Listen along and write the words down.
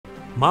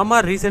మామ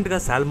రీసెంట్గా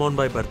Salmon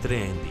bye birthday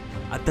అయింది.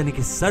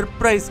 అతనికి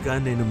సర్ప్రైజ్గా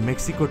నేను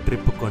మెక్సికో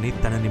ట్రిప్ కొని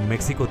తనని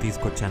మెక్సికో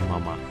తీసుకొచ్చాను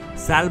మామ.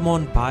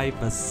 Salmon bye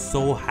was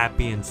so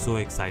happy and so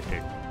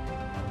excited.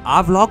 ఆ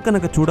వ్లాగ్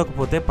కనుక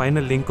చూడకపోతే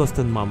పైన లింక్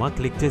వస్తుంది మామ,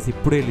 క్లిక్ చేసి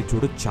ఇప్పుడే వెళ్ళి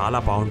చూడు,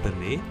 చాలా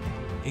బాగుంటుంది.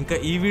 ఇంకా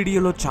ఈ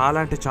వీడియోలో చాలా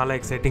అంటే చాలా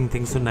ఎక్సైటింగ్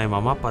థింగ్స్ ఉన్నాయి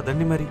మామ,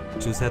 పదండి మరి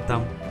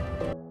చూసేద్దాం.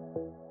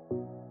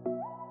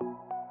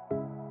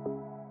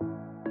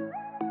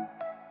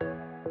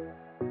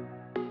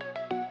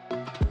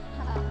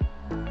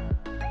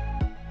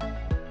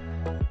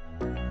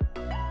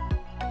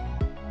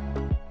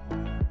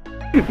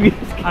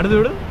 అడు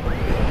చూడు,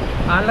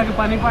 వాళ్ళకి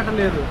పని పాట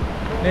లేదు.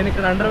 నేను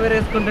ఇక్కడ అండర్వేర్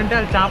వేసుకుంటుంటే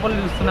వాళ్ళు చేపలు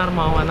చూస్తున్నారు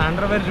మామ. నా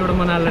అండర్వేర్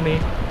చూడమని వాళ్ళని.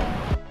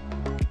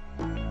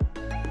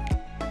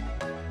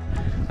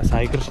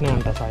 సాయికృష్ణ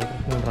అంట,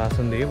 సాయికృష్ణ అని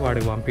రాసింది,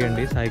 వాడికి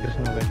పంపించండి.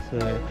 సాయికృష్ణ వెక్స్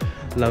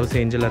లవ్స్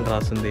ఏంజల్ అని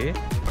రాసింది.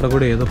 ఇక్కడ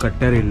కూడా ఏదో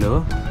కట్టారు ఇల్లు.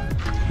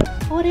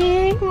 ఒరే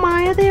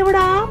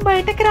మాయదేవుడా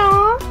బయటకి రా.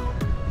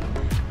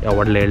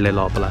 ఎవడు లేడులే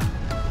లోపల.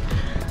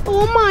 ఓ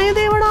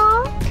మాయదేవుడా,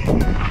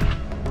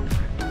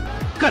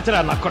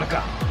 కచరా నా కొడక,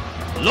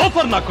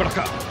 లోఫర్ నా కొడక,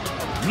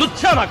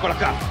 లుచ్చా నా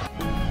కొడక.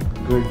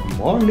 Good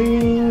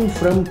morning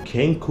from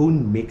క్యాంకూన్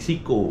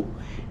Mexico.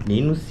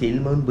 నేను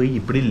సాల్మోన్ బాయ్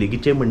ఇప్పుడే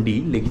లెగిచామండి.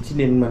 లెగిచి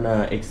నేను మన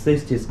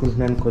ఎక్సర్సైజ్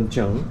చేసుకుంటున్నాను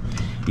కొంచెం.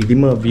 ఇది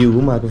మా వ్యూ.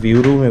 మాకు వ్యూ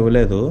రూమ్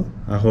ఇవ్వలేదు.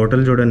 ఆ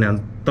హోటల్ చూడండి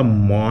ఎంత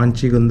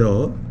మంచిగా ఉందో,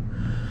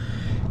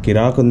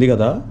 కిరాక్ ఉంది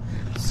కదా.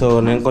 సో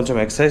నేను కొంచెం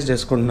ఎక్సర్సైజ్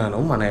చేసుకుంటున్నాను.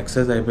 మన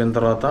ఎక్సర్సైజ్ అయిపోయిన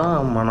తర్వాత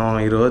మనం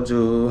ఈరోజు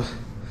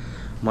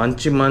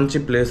మంచి మంచి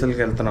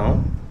ప్లేసులకి వెళ్తున్నాం.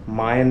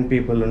 మాయన్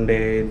పీపుల్ ఉండే,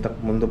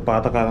 ఇంతకుముందు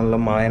పాతకాలంలో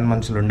మాయన్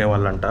మనుషులు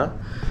ఉండేవాళ్ళంట.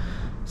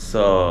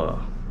 సో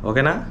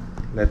ఓకేనా,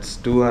 let's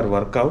do hour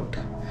workout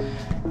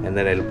and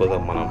then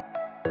వెళ్ళిపోదాం మనం.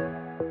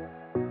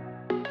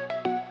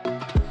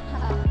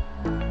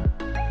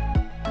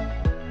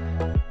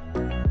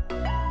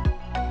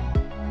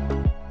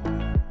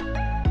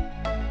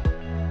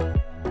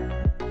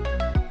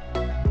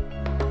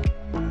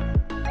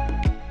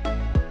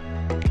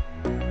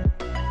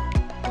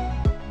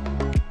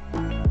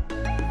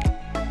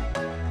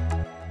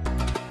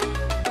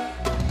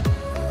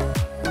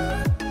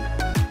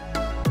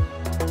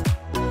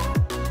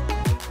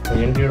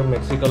 ఏంటి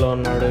మెక్సికోలో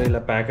ఉన్నాడు, ఇలా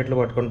ప్యాకెట్లు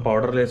పట్టుకొని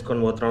పౌడర్లు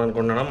వేసుకొని పోతున్నాం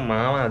అనుకుంటున్నాం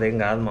మామ. అదేం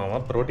కాదు మామ,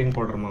 ప్రోటీన్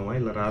పౌడర్ మామ.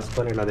 ఇలా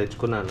రాసుకొని ఇలా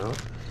తెచ్చుకున్నాను.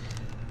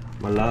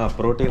 మళ్ళా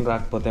ప్రోటీన్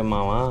రాకపోతే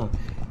మామ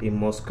ఈ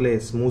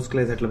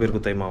మూస్క్లేస్ ఎట్లా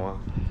పెరుగుతాయి మామ.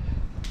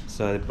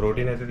 సో అది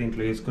ప్రోటీన్ అయితే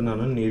దీంట్లో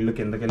వేసుకున్నాను. నీళ్లు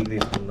కిందకి వెళ్ళి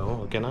తీసుకుందాం,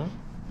 ఓకేనా?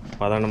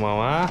 పదండి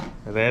మామ,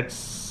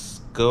 లెట్స్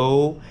గో.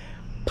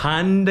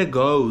 పండ్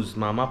గోస్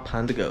మామ,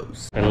 పండ్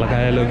గోస్.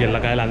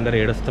 గిల్లకాయలు అందరు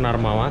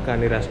ఏడుస్తున్నారు మామ.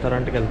 కానీ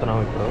రెస్టారెంట్కి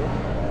వెళ్తున్నాం ఇప్పుడు.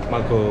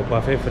 మాకు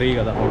బఫే ఫ్రీ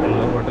కదా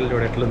హోటల్లో. హోటల్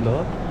చూడ ఎట్లుందో,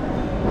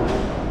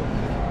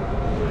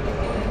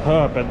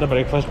 పెద్ద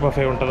బ్రేక్ఫాస్ట్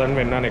బఫే ఉంటుందని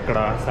విన్నాను ఇక్కడ.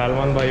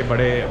 సాల్మోన్ బాయ్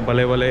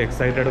భలే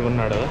ఎక్సైటెడ్గా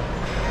ఉన్నాడు.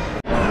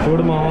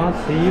 చూడు మామ,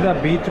 సీదా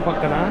బీచ్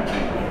పక్కన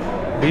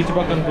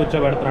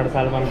కూర్చోబెడుతున్నాడు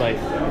సాల్మోన్ బాయ్.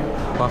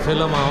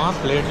 బఫేలో మామ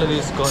ప్లేట్లు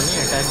తీసుకొని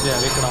అటాక్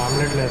చేయాలి. ఇక్కడ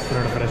ఆమ్లెట్లు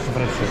వేస్తున్నాడు ఫ్రెష్.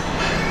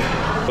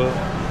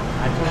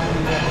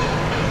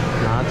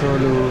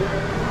 నాచోలు,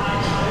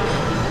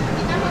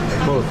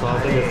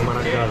 సాసేజెస్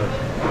మనకు కాదు.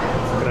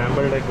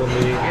 స్క్రాంబుల్డ్ ఎగ్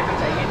ఉంది,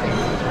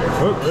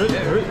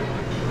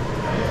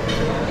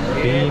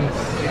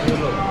 బీన్స్,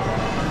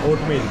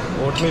 ఓట్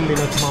మీల్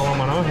తినొచ్చు మామ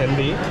మనం.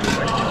 Healthy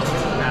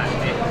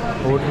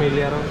vote meal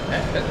arrow.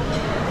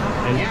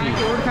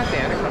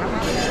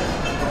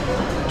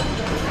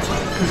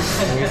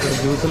 ఇక్కడ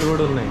జ్యూసులు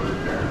కూడా ఉన్నాయి.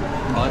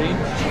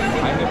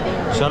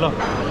 చలో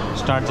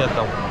స్టార్ట్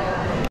చేద్దాం.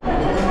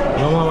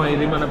 మామ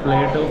ఇది మన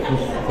plate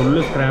full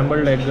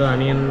scrambled egg,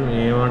 onion,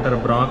 ఏమంటారు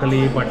బ్రాకలీ,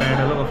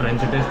 పొటాటోలు, ఒక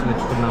ఫ్రెంచ్ టేస్ట్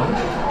తెచ్చుకున్నాం.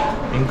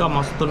 ఇంకా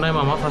మస్తు ఉన్నాయి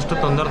మామ. ఫస్ట్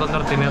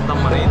తొందర తినేద్దాం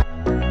మరి.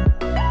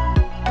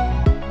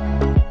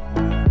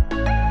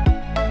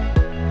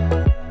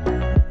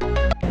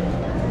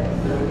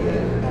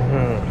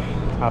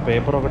 ఆ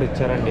పేపర్ ఒకటి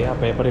ఇచ్చారండి. ఆ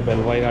పేపర్ ఈ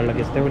బెల్వాయి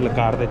వాళ్ళకి ఇస్తే వీళ్ళు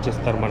కార్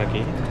తెచ్చిస్తారు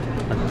మనకి.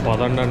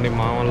 పదండి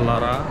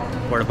మామల్లారా,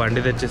 వాడు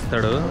బండి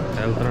తెచ్చిస్తాడు.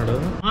 వెళ్తున్నాడు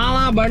మామ.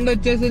 బండి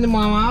వచ్చేసింది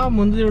మామ.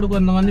 ముందు చూడు,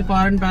 కొంతమంది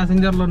ఫారెన్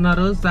ప్యాసింజర్లు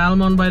ఉన్నారు.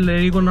 సాల్మోన్ బాయ్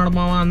రెడీగా ఉన్నాడు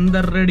మామ.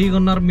 అందరు రెడీగా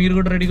ఉన్నారు, మీరు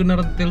కూడా రెడీగా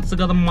ఉన్నారు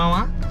తెలుసు కదా మామ.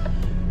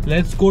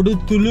 లెట్స్ గో టు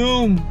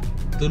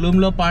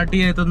తులుంలో పార్టీ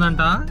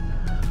అవుతుందంట.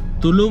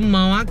 తులుం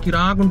మామ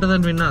కిరాక్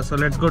ఉంటుందని విన్నా. So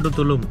let's go to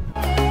Tulum.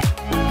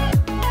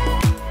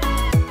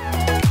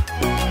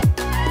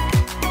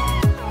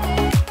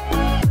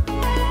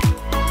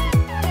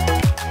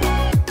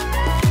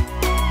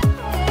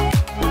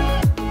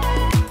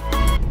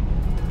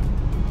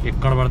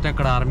 ఎక్కడ పడితే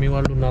అక్కడ ఆర్మీ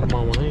వాళ్ళు ఉన్నారు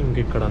మామ. ఇంక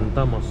ఇక్కడ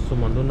అంతా మస్తు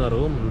మంది ఉన్నారు.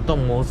 మొత్తం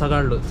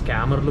మోసగాళ్ళు,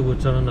 స్కామర్లు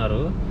కూర్చొని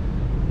ఉన్నారు.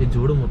 ఇది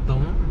చూడు, మొత్తం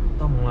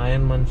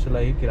మాయన్ మనుషులు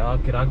అయ్యి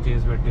కిరాక్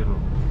చేసి పెట్టిర్రు.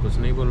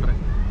 కుస్నీ బోల్రే.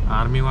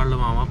 ఆర్మీ వాళ్ళు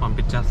మామ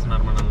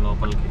పంపించేస్తున్నారు మనల్ని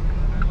లోపలికి.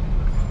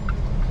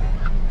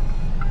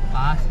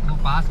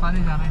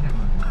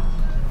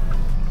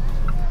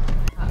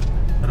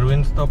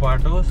 రూయిన్స్తో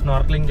పాటు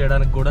స్నార్కలింగ్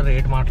చేయడానికి కూడా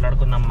రేట్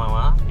మాట్లాడుకున్నాం మామ.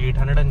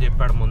 800 అని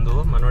చెప్పాడు ముందు.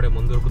 మనోడే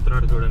ముందు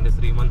ఉరుకుతున్నాడు చూడండి,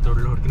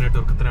 శ్రీమంతుడు ఉరికినట్టు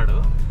ఉరుకుతున్నాడు.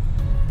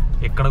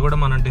 ఇక్కడ కూడా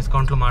మనం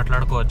డిస్కౌంట్లు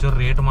మాట్లాడుకోవచ్చు.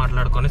 రేటు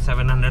మాట్లాడుకొని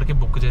 700కి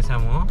బుక్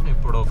చేసాము.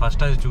 ఇప్పుడు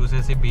ఫస్ట్ అది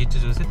చూసేసి బీచ్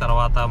చూసి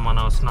తర్వాత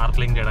మనం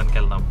స్నార్క్లింగ్ చేయడానికి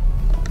వెళ్దాం.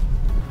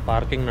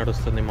 పార్కింగ్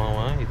నడుస్తుంది మామ.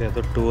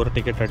 ఇదేదో టూర్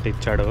టికెట్ అట్టు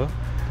ఇచ్చాడు,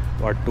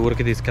 వాడు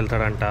టూర్కి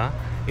తీసుకెళ్తాడంట.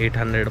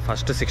 800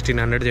 ఫస్ట్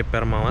 1600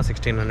 చెప్పారు మామ.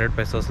 1600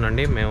 pesos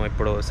నుండి మేము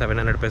ఇప్పుడు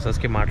 700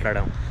 pesosకి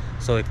మాట్లాడాం.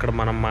 సో ఇక్కడ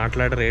మనం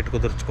మాట్లాడే రేటు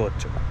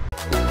కుదుర్చుకోవచ్చు.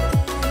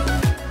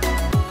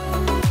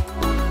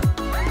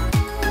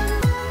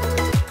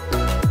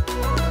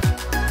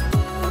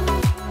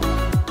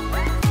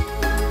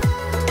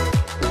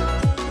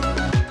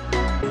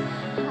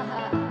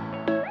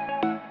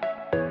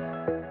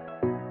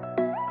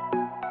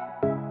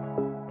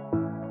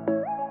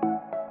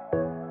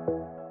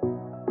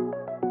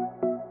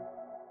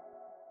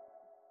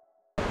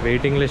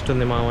 వెయిటింగ్ లిస్ట్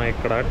ఉంది మామ.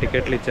 ఇక్కడ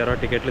టికెట్లు ఇచ్చారో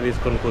టికెట్లు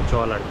తీసుకొని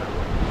కూర్చోవాలంట.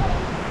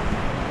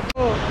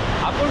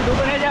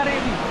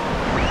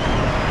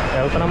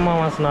 వెళ్తున్నాం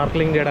మామ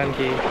స్నార్క్లింగ్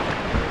చేయడానికి.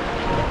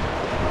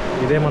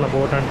 ఇదే మన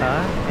బోట్ అంట.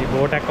 ఈ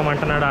బోట్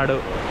ఎక్కమంటున్నాడు ఆడు.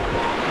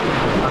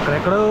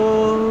 అక్కడెక్కడో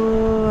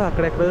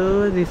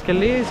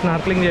తీసుకెళ్ళి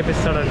snorkelling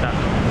చేపిస్తాడంట.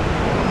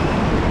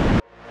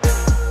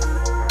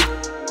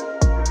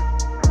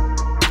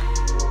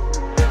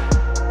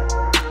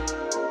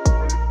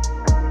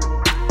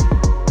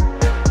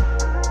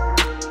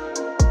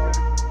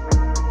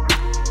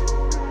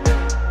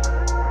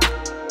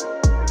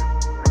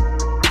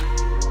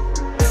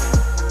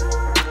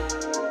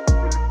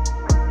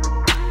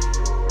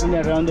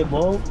 Around the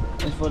boat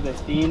is for the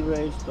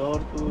stingrays,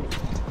 tortoise,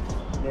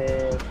 the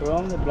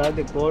from the black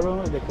the coral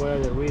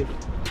the reef.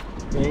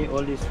 Okay,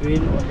 all the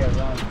swim all the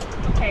around.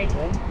 Okay.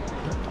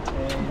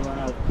 And you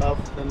wanna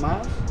cuff the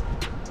mask?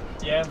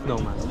 Yeah, no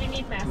mask. We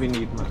need mask. We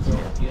need mask.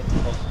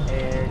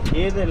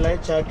 Here the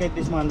light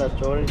jacket is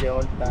mandatory the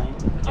whole time.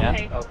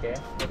 Okay. Okay.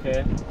 Okay.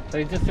 So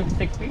it's just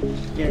 6 feet?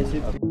 Yes.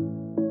 It,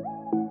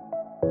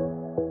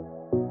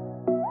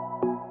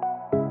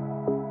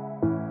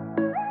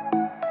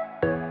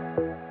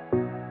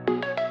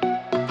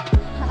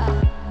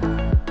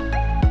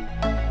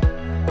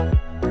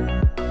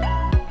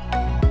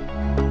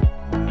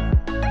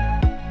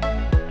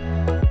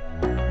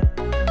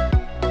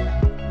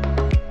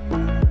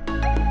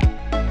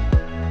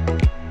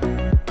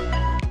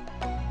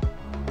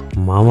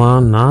 మామ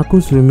నాకు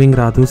swimming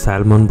రాదు,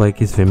 salmon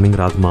బాయ్కి swimming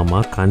రాదు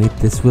మామ. కానీ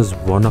this was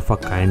one of a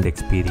kind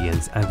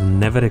experience. I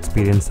never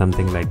experience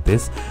something like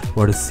this.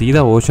 వాడు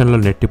సీదా ఓషన్లో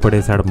నెట్టి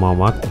పడేశాడు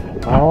మామ.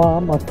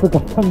 మస్తు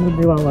కష్టంగా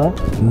ఉంది మామ.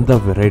 ఇంత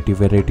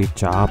వెరైటీ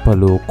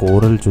చేపలు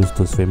కూరలు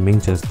చూస్తూ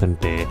స్విమ్మింగ్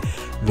చేస్తుంటే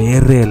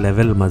వేరే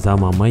లెవెల్ మజా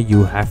మామ.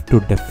 You have to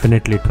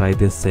definitely try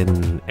this in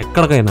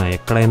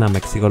ఎక్కడైనా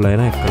మెక్సికోలో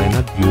అయినా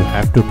ఎక్కడైనా you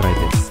have to try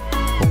this.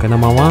 ఓకేనా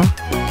మామ?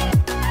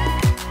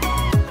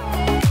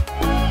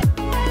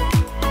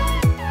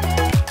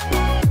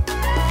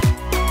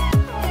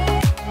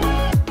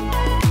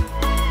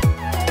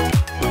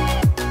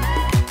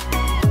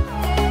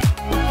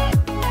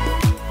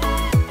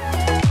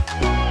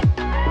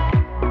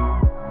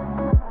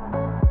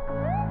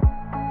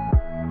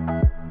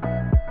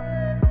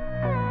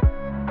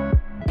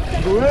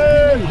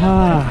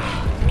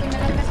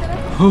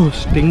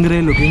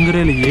 స్టింగ్రేలు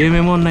గింగ్రేలు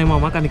ఏమేమో ఉన్నాయి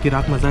మామ. కానీ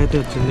కిరాక్ మజా అయితే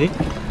వచ్చింది.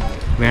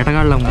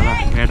 వేటగాడలేం కదా,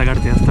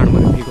 వేటగాడు చేస్తాడు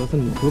మరి. మీకోసం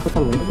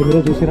చూపెట్టాలి.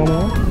 స్టింగ్రే చూసిరామా?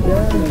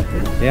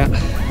 యా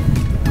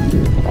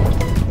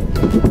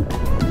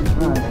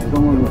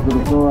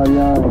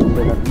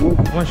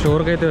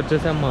షోర్కి అయితే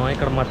వచ్చేసాం మామ.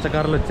 ఇక్కడ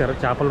మత్స్యకారులు వచ్చారు,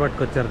 చేపలు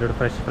పట్టుకొచ్చారు చూడు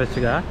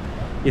ఫ్రెష్గా.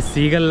 ఈ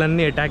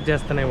సీగళ్ళన్నీ అటాక్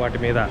చేస్తున్నాయి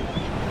వాటి మీద.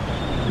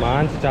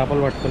 మంచి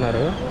చేపలు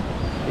పట్టుకున్నారు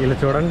వీళ్ళు.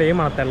 చూడండి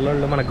మన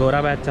తెల్లోళ్ళు, మన గోరా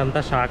బ్యాచ్ అంతా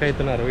షాక్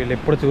అవుతున్నారు. వీళ్ళు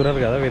ఎప్పుడు చూడరు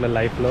కదా, వీళ్ళ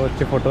లైఫ్లో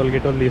వచ్చి ఫోటోలు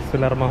గిటోలు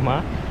తీస్తున్నారు మామ.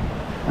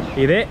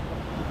 ఇదే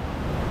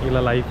వీళ్ళ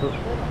లైఫ్.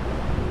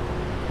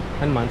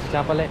 అండ్ మంచి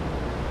చేపలే.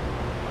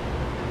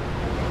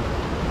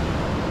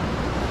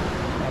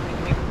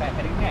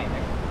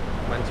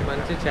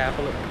 మంచి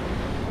చేపలు.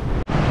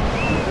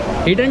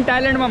 హిడెన్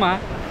టాలెంట్ మామా.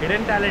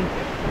 Hidden talent.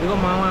 ఇదిగో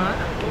మామ,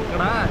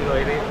 ఇక్కడ ఇదిగో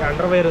ఇది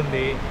అండర్వేర్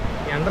ఉంది.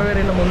 ఈ అండర్వేర్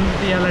ఇలా ముందు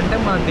తీయాలంటే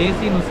మన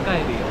దేశీ నుస్కా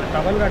ఇది.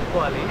 టవల్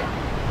కట్టుకోవాలి.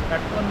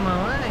 కట్టుకొని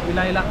మామ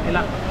ఇలా ఇలా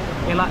ఇలా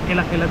ఇలా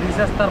ఇలా ఇలా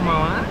తీసేస్తారు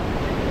మామ.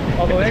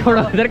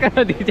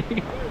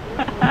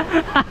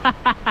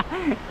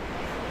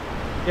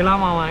 ఇలా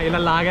మామ ఇలా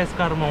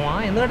లాగేస్తారు మామ.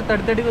 ఎందుకంటే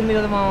తడితడిగా ఉంది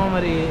కదా మామ.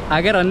 మరి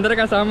अगर अंदर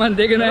का सामान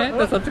देखना है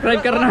तो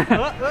सब्सक्राइब करना है.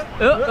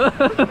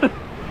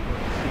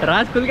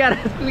 राज खुल गया.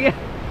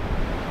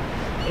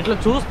 ఇట్లా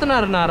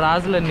చూస్తున్నారు నా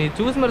రాజులన్నీ.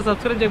 చూసి మరి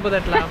సబ్స్క్రైబ్ చేయకపోతే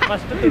ఎట్లా?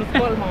 ఫస్ట్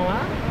తుడుచుకోవాలి మామ.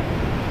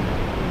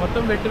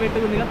 మొత్తం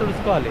వెట్టుగా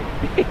తుడుచుకోవాలి.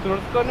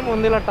 తుడుచుకొని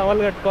ముందు ఇలా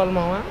టవల్ కట్టుకోవాలి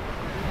మామ.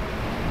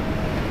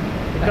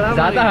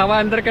 ज्यादा हवा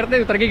अंदर करते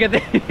उतर के कहते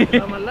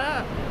మళ్ళా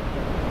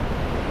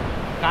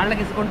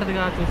కాళ్ళకి ఇసుకుంటుంది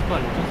కదా,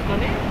 చూసుకోవాలి.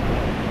 చూసుకొని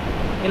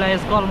ఇలా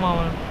వేసుకోవాలి మామ.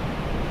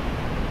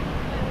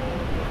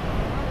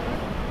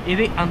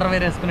 ఇది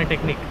అండర్వేర్ వేసుకునే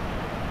టెక్నిక్.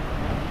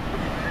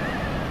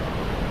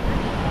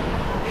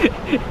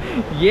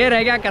 ये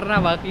रह गया करना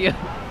बाकी.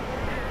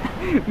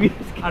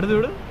 అడు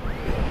చూడు,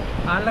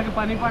 వాళ్ళకి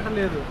పని పాట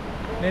లేదు.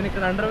 నేను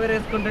ఇక్కడ అండర్వేర్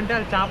వేసుకుంటుంటే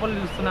వాళ్ళు చేపలు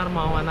చూస్తున్నారు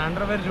మామ. నా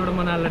అండర్వేర్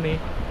చూడమని వాళ్ళని.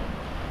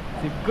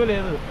 సిగ్గు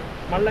లేదు.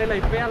 మళ్ళీ ఇలా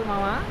ఇప్పేయాలి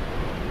మావా,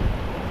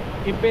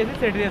 ఇప్పేసి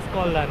సెట్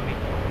చేసుకోవాలి దాన్ని.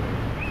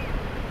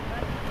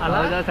 అలా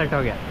సెట్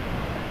అవుగా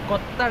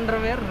కొత్త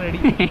అండర్వేర్ రెడీ.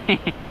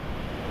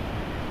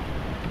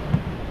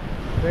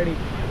 రెడీ.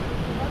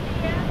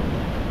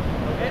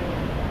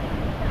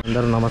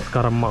 అందరూ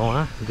నమస్కారం మావా.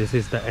 This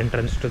is the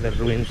entrance to the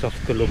ruins of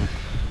Tulum.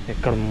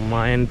 ఇక్కడ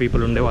మాయన్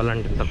పీపుల్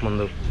ఉండేవాళ్ళంటే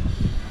ఇంతకుముందు.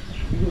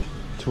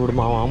 చూడు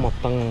మావా,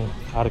 మొత్తం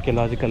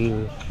ఆర్కియలాజికల్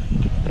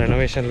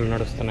రెనోవేషన్లు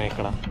నడుస్తున్నాయి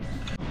ఇక్కడ.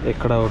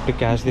 ఇక్కడ ఒకటి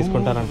క్యాష్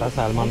తీసుకుంటారంట.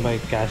 సల్మాన్ భాయ్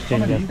క్యాష్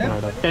చేంజ్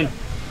చేస్తున్నాడు.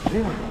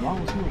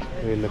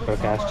 వీళ్ళు ఇక్కడ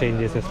క్యాష్ చేంజ్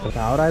చేసేస్తారు.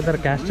 ఎవరా ఇద్దరు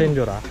క్యాష్ చేంజ్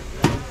రా.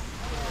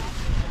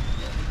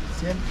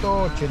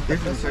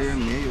 180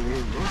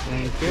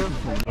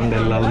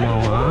 వెళ్ళాలి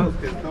మావా.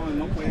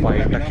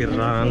 బయటకి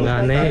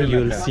రాగానే you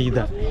will see the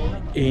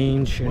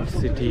ancient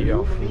city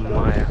of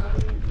Maya.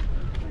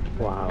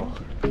 Wow.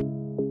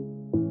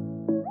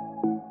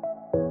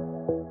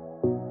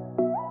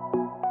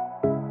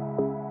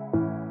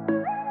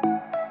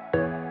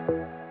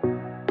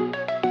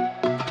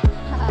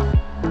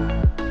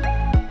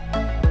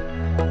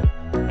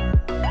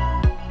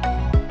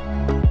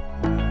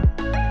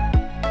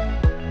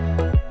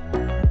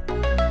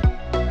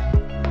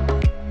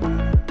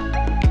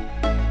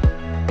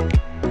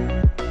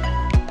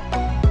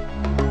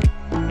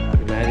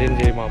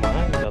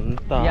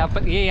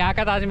 ये यहाँ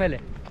का ताजमहल है.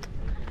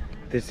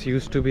 This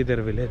used to be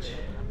their village.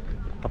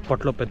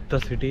 అప్పట్లో పెద్ద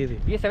సిటీ ఇది.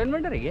 ये 7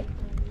 मीटर है ये?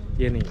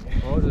 ये नहीं.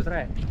 और दूसरा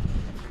है.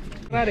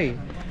 మరి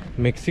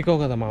మెక్సికో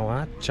కదా మామ,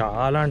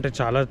 చాలా అంటే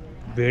చాలా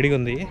వేడిగా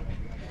ఉంది,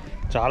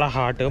 చాలా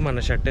హాట్.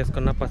 మన షర్ట్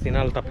వేసుకున్న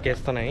పసీనాలు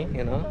తప్పకేస్తున్నాయి.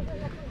 నేను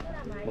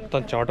మొత్తం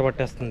చోట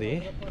పట్టేస్తుంది.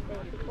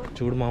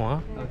 చూడు మామ,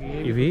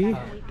 ఇవి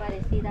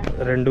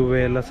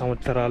 2000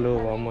 సంవత్సరాలు.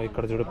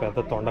 ఇక్కడ చూడు పెద్ద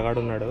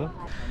తొండగాడు ఉన్నాడు.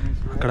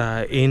 అక్కడ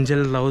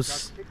ఏంజల్ లవ్స్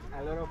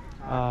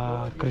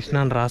కృష్ణ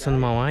అని రాసింది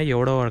మామ.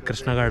 ఎవడో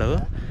కృష్ణగాడు,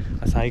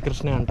 సాయి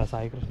కృష్ణ అంట,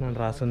 సాయి కృష్ణ అని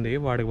రాసింది.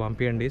 వాడికి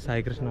పంపించండి.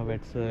 Sai Krishna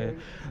vets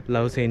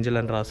loves Angel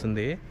అని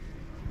రాసింది.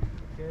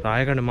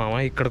 రాయకండి మామ.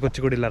 ఇక్కడికి వచ్చి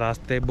కూడా ఇలా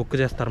రాస్తే బుక్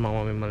చేస్తారు మామ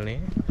మిమ్మల్ని.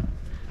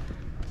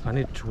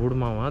 కానీ చూడు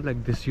మామ,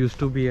 like this use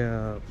to be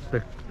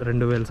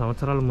 2000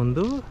 సంవత్సరాల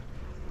ముందు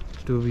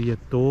టు బి ఎ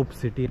తోప్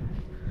సిటీ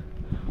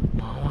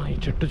మామ. ఈ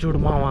చెట్టు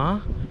చూడు మామ,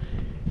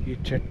 ఈ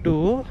చెట్టు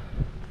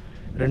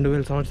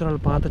 2000 సంవత్సరాల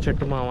పాత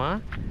చెట్టు మామ.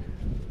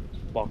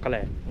 బొక్కలే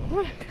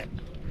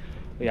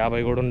 50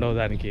 కూడా ఉండవు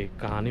దానికి.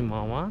 కానీ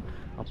మామ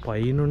ఆ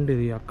పైనుండి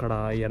అక్కడ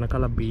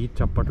వెనకాల బీచ్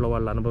అప్పట్లో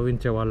వాళ్ళు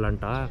అనుభవించే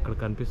వాళ్ళంట. అక్కడ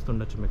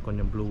కనిపిస్తుండొచ్చు మీకు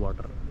కొంచెం బ్లూ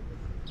వాటర్.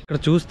 ఇక్కడ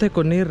చూస్తే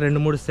కొన్ని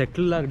 2-3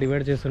 సెట్లు లాగా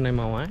డివైడ్ చేసి ఉన్నాయి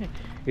మామ.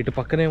 ఇటు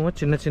పక్కనేమో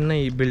చిన్న చిన్న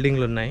ఈ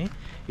బిల్డింగ్లు ఉన్నాయి.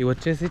 ఇవి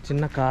వచ్చేసి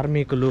చిన్న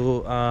కార్మికులు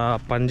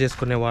పని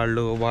చేసుకునే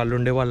వాళ్ళు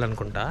ఉండేవాళ్ళు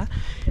అనుకుంటా.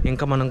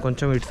 ఇంకా మనం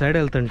కొంచెం ఇటు సైడ్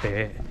వెళ్తుంటే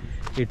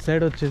ఇటు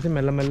సైడ్ వచ్చేసి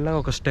మెల్లమెల్ల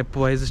ఒక స్టెప్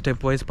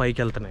వైజ్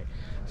పైకి వెళ్తున్నాయి.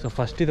 సో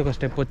ఫస్ట్ ఇది ఒక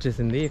స్టెప్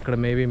వచ్చేసింది. ఇక్కడ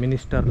మేబీ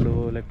మినిస్టర్లు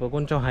లేకపోతే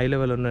కొంచెం హై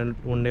లెవెల్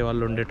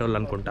ఉండేవాళ్ళు ఉండేటోళ్ళు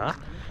అనుకుంటా.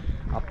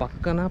 ఆ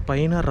పక్కన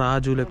పైన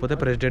రాజు లేకపోతే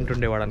ప్రెసిడెంట్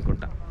ఉండేవాడు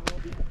అనుకుంటా.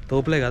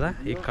 తోపులే కదా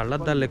ఈ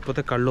కళ్ళద్దాలు,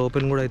 లేకపోతే కళ్ళు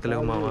ఓపెన్ కూడా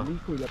అవుతలేవు మామ.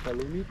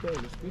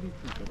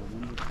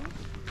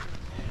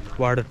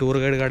 వాడు టూర్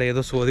గైడ్ గాడు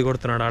ఏదో సోది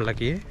కొడుతున్నాడు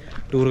వాళ్ళకి.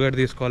 టూర్ గైడ్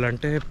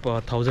తీసుకోవాలంటే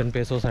 1000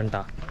 pesos అంట.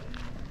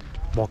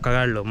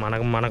 బొక్కగాళ్ళు.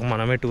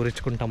 మనమే టూర్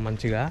ఇచ్చుకుంటాం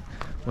మంచిగా.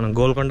 మనం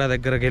గోల్కొండ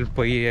దగ్గరకి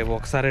వెళ్ళిపోయి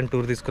ఒకసారి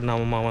టూర్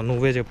తీసుకున్నాము మామ.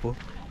 నువ్వే చెప్పు,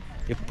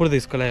 ఎప్పుడు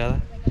తీసుకోలే కదా.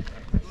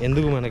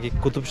 ఎందుకు మనకి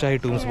కుతుబ్ షాహీ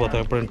టూమ్స్ పోతాం.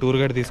 ఎప్పుడైనా టూర్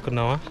గైడ్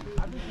తీసుకున్నావా?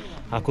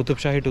 ఆ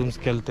కుతుబ్ షాహీ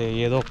టూమ్స్కి వెళ్తే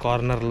ఏదో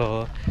కార్నర్లో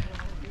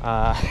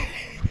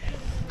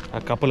ఆ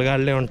కపుల్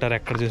గాళ్ళే ఉంటారు.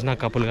 ఎక్కడ చూసినా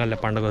కపుల్ గాళ్ళే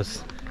పండుగ.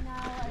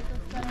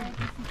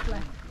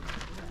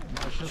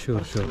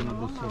 షూర్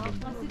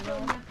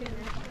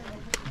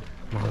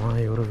మామ.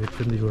 ఎవరో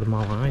వ్యక్తుంది చూడు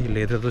మామ. వీళ్ళు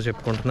ఏదేదో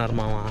చెప్పుకుంటున్నారు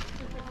మామ.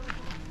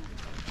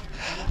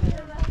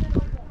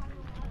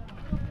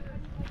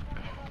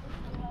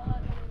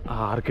 ఆ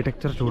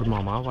ఆర్కిటెక్చర్ చూడు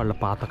మామ, వాళ్ళ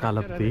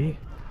పాతకాలది.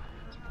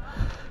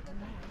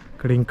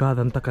 ఇక్కడ ఇంకా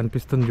అదంతా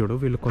కనిపిస్తుంది చూడు.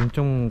 వీళ్ళు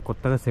కొంచెం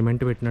కొత్తగా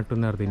సిమెంట్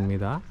పెట్టినట్టున్నారు దీని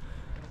మీద.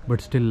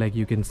 But still like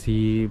you can see.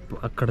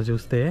 అక్కడ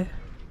చూస్తే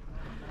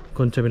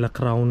కొంచెం ఇలా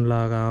క్రౌన్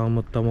లాగా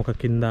మొత్తం ఒక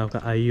కింద ఒక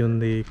ఐ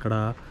ఉంది. ఇక్కడ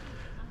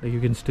you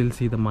can still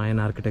see the మాయన్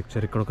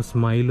architecture. ఇక్కడ ఒక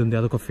స్మైల్ ఉంది,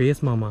 అదొక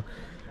ఫేస్ మామ.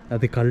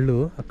 అది కళ్ళు.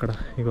 అక్కడ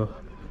ఇగో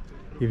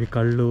ఇవి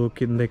కళ్ళు,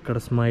 కింద ఇక్కడ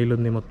స్మైల్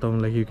ఉంది మొత్తం.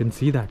 Like you can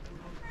see that.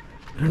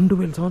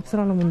 2000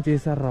 సంవత్సరాల ముందు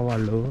చేశారా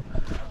వాళ్ళు.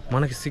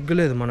 మనకి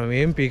సిగ్గులేదు, మనం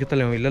ఏం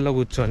పీకుతలేము. ఇళ్ళల్లో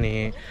కూర్చొని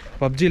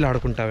పబ్జీలు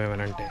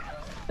ఆడుకుంటామేమనంటే.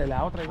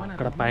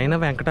 అక్కడ పైన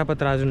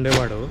వెంకటాపతి రాజు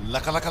ఉండేవాడు.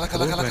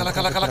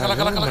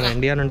 మన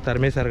ఇండియా నుండి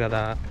తరిమేశారు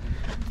కదా,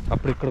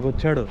 అప్పుడు ఇక్కడికి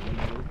వచ్చాడు.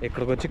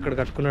 ఇక్కడికి వచ్చి ఇక్కడ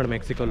కట్టుకున్నాడు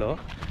మెక్సికోలో.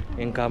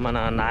 ఇంకా మన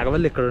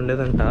నాగవల్లి ఇక్కడ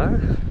ఉండేదంట.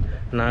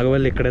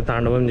 నాగవల్లి ఇక్కడే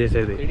తాండవం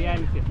చేసేది,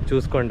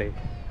 చూసుకోండి.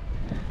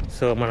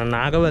 సో మన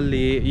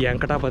నాగవల్లి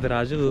వెంకటాపతి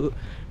రాజు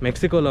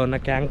మెక్సికోలో ఉన్న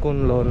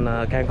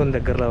క్యాంకూన్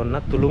దగ్గరలో ఉన్న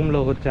తులుంలో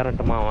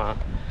వచ్చారంట మామ.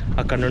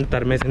 అక్కడ నుండి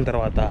తరిమేసిన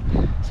తర్వాత.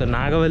 సో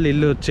నాగవల్లి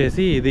ఇల్లు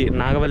వచ్చేసి ఇది.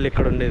 నాగవల్లి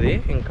ఇక్కడ ఉండేది.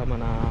 ఇంకా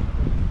మన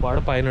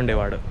వాడు పైన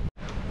ఉండేవాడు.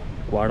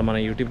 వాడు మన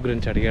యూట్యూబ్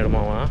గురించి అడిగాడు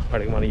మామ.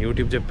 వాడికి మన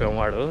యూట్యూబ్ చెప్పాము.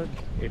 వాడు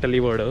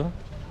ఇటలీ వాడు.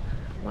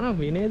 మనం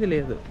వినేది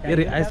లేదు.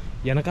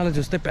 వెనకాల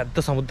చూస్తే పెద్ద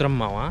సముద్రం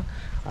మామ,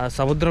 ఆ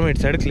సముద్రం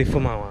ఇటు సైడ్ క్లిఫ్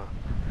మామ.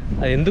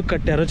 అది ఎందుకు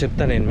కట్టారో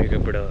చెప్తాను నేను మీకు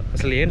ఇప్పుడు.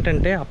 అసలు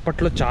ఏంటంటే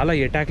అప్పట్లో చాలా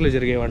అటాక్లు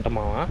జరిగేవంట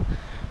మామ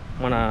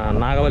మన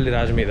నాగవల్లి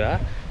రాజు మీద.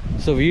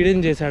 సో వీడేం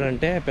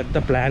చేశాడంటే పెద్ద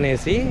ప్లాన్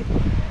వేసి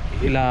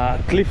ఇలా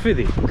క్లిఫ్,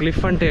 ఇది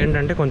క్లిఫ్ అంటే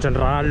ఏంటంటే కొంచెం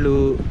రాళ్ళు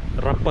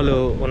రప్పలు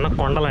ఉన్న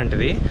కొండ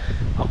లాంటిది,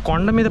 ఆ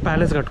కొండ మీద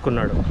ప్యాలెస్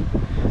కట్టుకున్నాడు.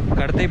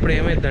 కడితే ఇప్పుడు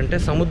ఏమైందంటే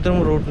సముద్రం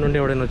రూట్ నుండి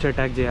ఎవడైనా వచ్చి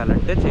అటాక్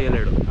చేయాలంటే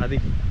చేయలేడు.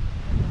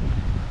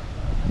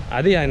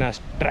 అది ఆయన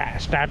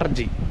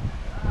స్ట్రాటజీ.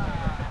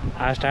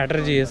 ఆ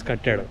స్ట్రాటజీ వేసి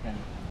కట్టాడు.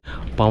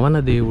 పవన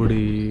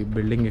దేవుడి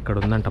బిల్డింగ్ ఇక్కడ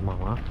ఉందంట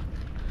మామ.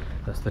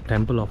 That's the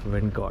temple of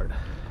wind God.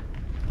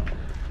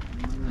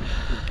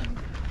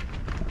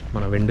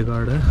 మన విండ్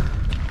గాడ్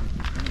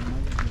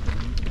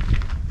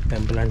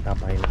టెంపుల్ అంట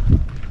పైన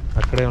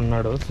అక్కడే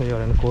ఉన్నాడు. సో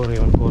ఏమైనా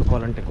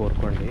కోరుకోవాలంటే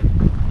కోరుకోండి.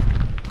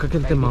 అక్కడికి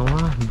వెళ్తే మామ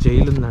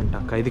జైలు ఉందంట,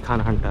 ఖైదీ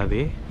ఖానా అంట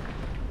అది.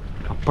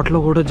 అప్పట్లో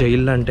కూడా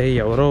జైలు అంటే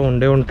ఎవరో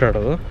ఉండే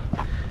ఉంటాడు,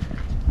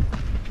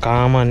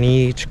 కామ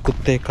నీచ్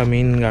కుత్తే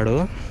కమీన్ గాడు,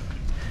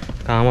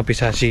 కామ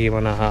పిశాచి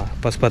మన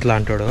పశుపతి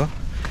లాంటాడు.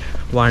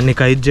 వాడిని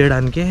ఖైదు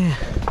చేయడానికే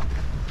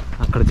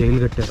అక్కడ జైలు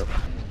కట్టారు.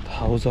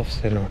 House of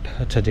సెనోట్.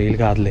 అచ్చా జైలు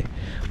కాదులే,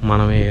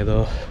 మనమే ఏదో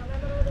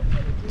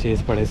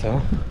చేసి పడేసాం.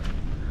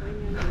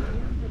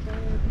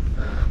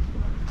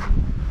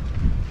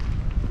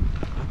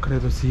 అక్కడ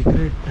ఏదో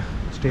సీక్రెట్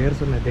స్టేర్స్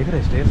ఉన్నాయి.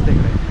 స్టేర్స్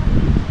దగ్గరే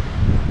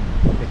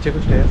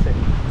స్టేర్స్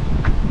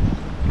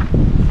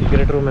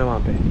సీక్రెట్ రూమ్ ఏమో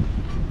ఆపే.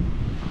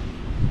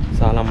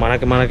 చాలా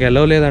మనకి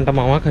ఎలా లేదంట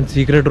మామ, కానీ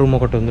సీక్రెట్ రూమ్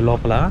ఒకటి ఉంది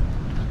లోపల.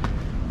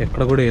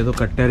 ఎక్కడ కూడా ఏదో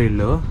కట్టారు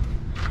ఇల్లు.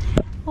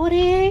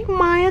 ఒరే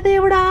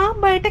మాయదేవుడా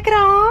బయటకి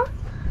రా.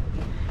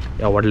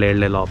 ఎవడు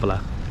లేడులే లోపల.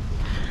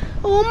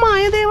 ఓ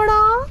మాయదేవుడా.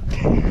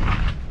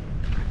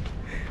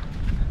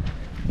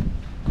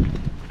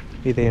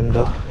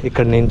 ఇదేందో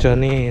ఇక్కడ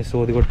నించొని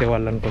సోది కొట్టే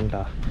వాళ్ళు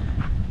అనుకుంటా.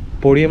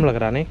 पोडियम लग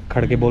रहा नहीं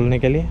खड़ के बोलने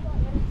के लिए.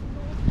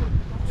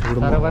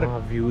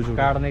 व्यू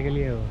काटने के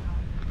लिए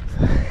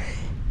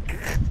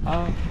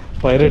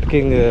పైరెట్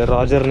కింగ్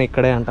రాజర్ ని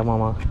ఇక్కడే అంట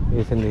మామ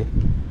వేసింది.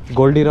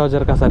 గోల్డీ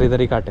రాజర్ కా సార్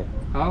ఇద్దరి కాటే.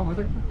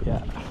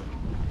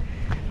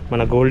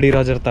 మన గోల్డీ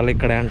రాజర్ తల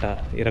ఇక్కడే అంట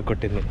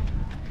ఇరగొట్టింది.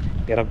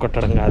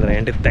 ఇరగొట్టడం కాదురా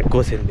ఏంటి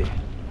తెగ్గోసింది.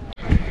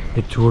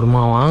 ఇది చూడు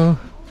మామ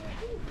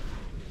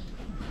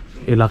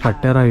ఇలా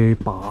కట్టారా ఈ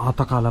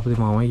పాత కాలపుది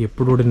మామ.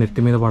 ఎప్పుడు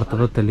నెత్తి మీద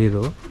పడుతుందో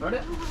తెలియదు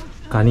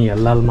కానీ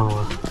వెళ్ళాలి మామ.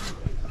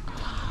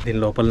 దీని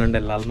లోపల నుండి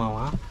వెళ్ళాలి మామ.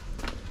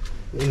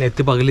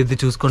 నెత్తి పగిలిద్ది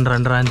చూసుకొని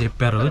రండిరా అని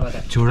చెప్పారు.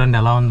 చూడండి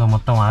ఎలా ఉందో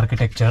మొత్తం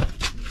ఆర్కిటెక్చర్.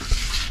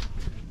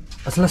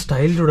 అసలు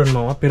స్టైల్ చూడండి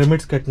మామ,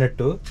 పిరమిడ్స్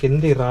కట్టినట్టు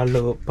కింది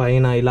రాళ్ళు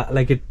పైన ఇలా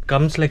like it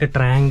comes like a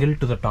triangle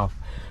to the top.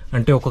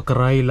 అంటే ఒక్కొక్క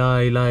రాయి ఇలా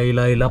ఇలా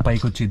ఇలా ఇలా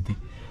పైకి వచ్చిద్ది.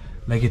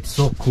 Like it's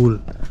so cool.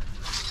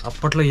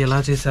 అప్పట్లో ఎలా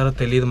చేశారో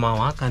తెలియదు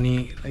మామ కానీ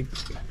లైక్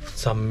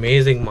ఇట్స్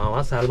అమేజింగ్ మామ.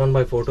 సాల్మన్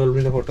బాయ్ ఫోటోల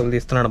మీద ఫోటోలు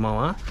తీస్తున్నాడు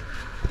మామ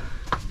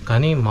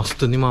కానీ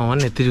మస్తుంది మామ.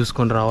 నెత్తి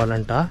చూసుకొని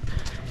రావాలంట.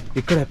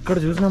 ఇక్కడ ఎక్కడ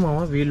చూసినా మామ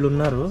వీళ్ళు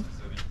ఉన్నారు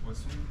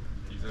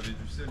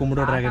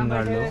కుమ్ముడో డ్రాగన్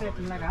గాళ్ళు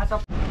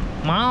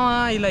మామ.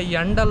 ఇలా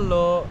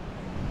ఎండల్లో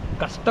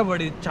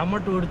కష్టపడి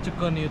చెమట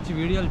ఉడుచుకొని వచ్చి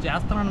వీడియోలు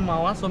చేస్తున్నాను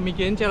మామ. సో మీకు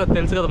ఏం చేయాలో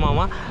తెలుసు కదా మామ.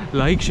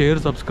 Like share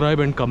subscribe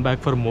and come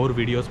back for more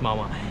videos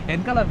మామ.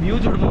 వెనకాల వ్యూ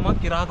చూడు మామ,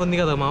 కిరాకు ఉంది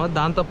కదా మామ.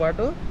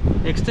 దాంతోపాటు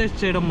ఎక్సర్సైజ్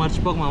చేయడం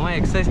మర్చిపోక మామ.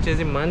 ఎక్సర్సైజ్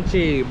చేసి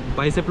మంచి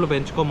బైసెప్లు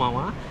పెంచుకో మామ.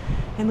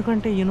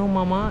 ఎందుకంటే యూనో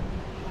మామ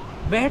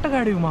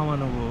వేటగాడివి మామ.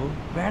 నువ్వు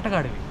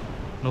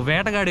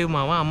వేటగాడివి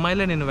మామ.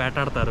 అమ్మాయిలే నిన్ను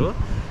వేటాడతారు.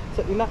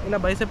 సో ఇలా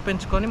బైసెప్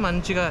పెంచుకొని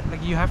మంచిగా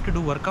like you have to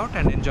do workout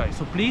and enjoy.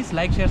 So please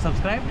like share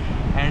సబ్స్క్రైब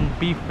and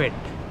be fit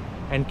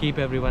and keep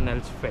everyone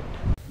else fit.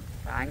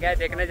 आगे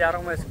देखने जा रहा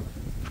हूँ मैं इसको.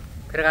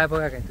 फिर गायब हो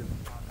गया कहते हो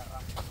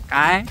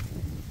कहाँ है?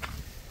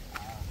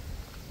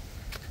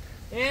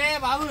 ए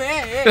बाबू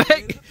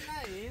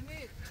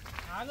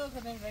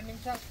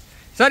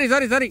सॉरी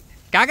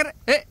क्या कर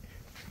रहे?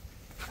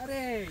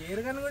 అరే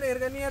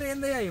ఎరగని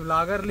ఏందయ్యా ఈ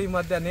వ్లాగర్లు ఈ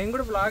మధ్య. నేను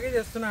కూడా వ్లాగే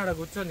చేస్తున్నా ఆడ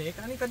కూర్చొని.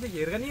 కానీ కొంచెం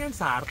ఎరగనియండి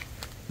సార్.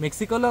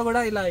 మెక్సికోలో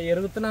కూడా ఇలా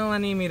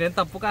ఎరుగుతున్నామని మీరేం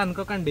తప్పుగా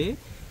అనుకోకండి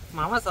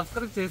మామ.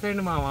 సబ్స్క్రైబ్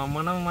చేసేయండి మామ.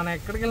 మనం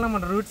ఎక్కడికి వెళ్ళినా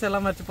మన రూట్స్ ఎలా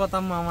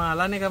మర్చిపోతాం మామ.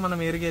 అలానేగా మనం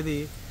ఎరిగేది.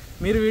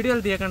 మీరు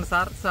వీడియోలు తీయకండి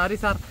sir. Sorry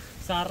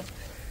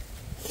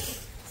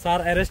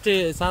sir arrest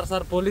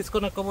sir police को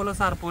నొక్క బోలో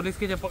సార్.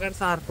 పోలీస్కి చెప్పకండి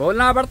సార్.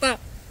 बोलना पड़ता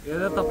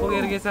ఏదో తప్పుగా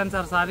ఎరిగేశాను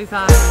సార్. Sorry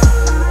sir.